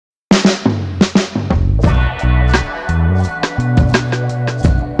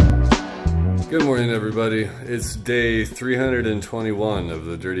morning, everybody. It's day 321 of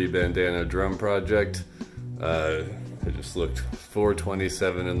the Dirty Bandana Drum Project. I just looked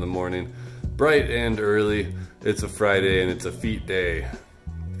 4:27 in the morning, bright and early. It's a Friday and it's a feet day.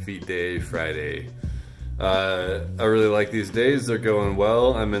 Feet day Friday. I really like these days. They're going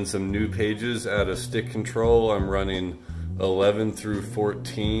well. I'm in some new pages out of stick control. I'm running 11 through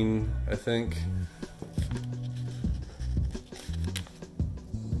 14, I think.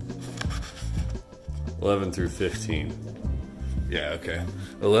 $11 through 15. Yeah, okay.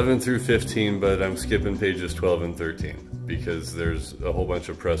 11 through 15, but I'm skipping pages 12 and 13 because there's a whole bunch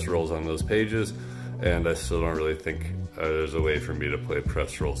of press rolls on those pages, and I still don't really think there's a way for me to play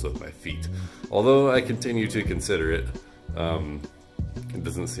press rolls with my feet. Although I continue to consider it, it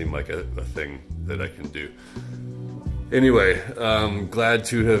doesn't seem like a thing that I can do. Anyway, glad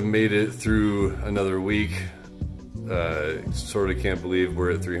to have made it through another week. Sort of can't believe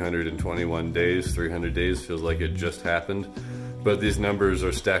we're at 321 days. 300 days feels like it just happened. But these numbers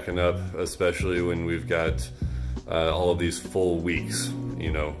are stacking up, especially when we've got all of these full weeks.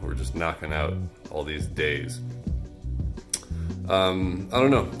 You know, we're just knocking out all these days. I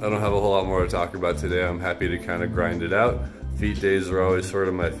don't know. I don't have a whole lot more to talk about today. I'm happy to kind of grind it out. Feet days are always sort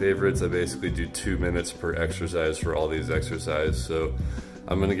of my favorites. I basically do 2 minutes per exercise for all these exercises. So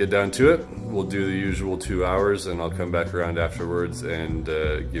I'm gonna get down to it. We'll do the usual 2 hours and I'll come back around afterwards and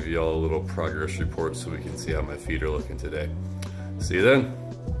give you all a little progress report so we can see how my feet are looking today. See you then.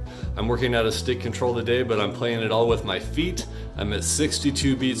 I'm working out of stick control today, but I'm playing it all with my feet. I'm at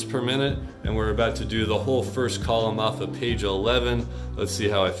 62 beats per minute and we're about to do the whole first column off of page 11. Let's see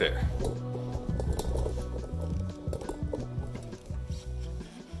how I fare.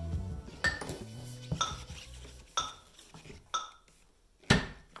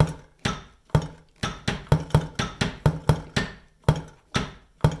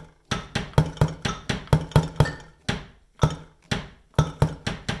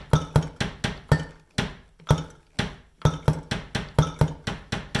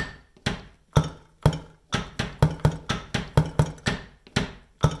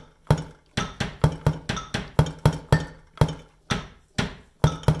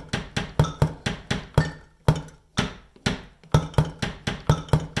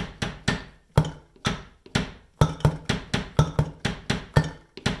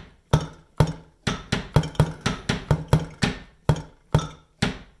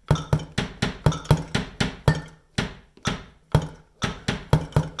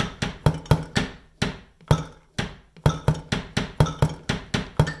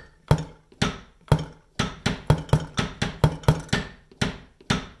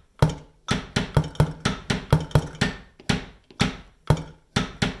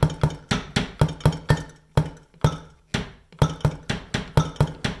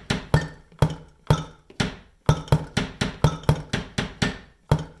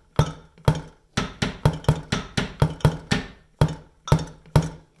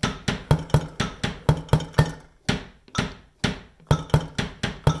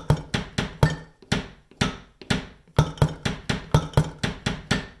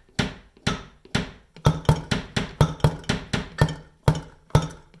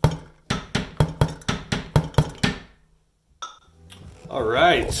 All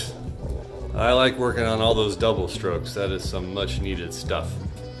right, I like working on all those double strokes. That is some much needed stuff.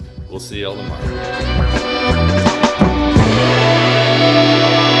 We'll see y'all tomorrow.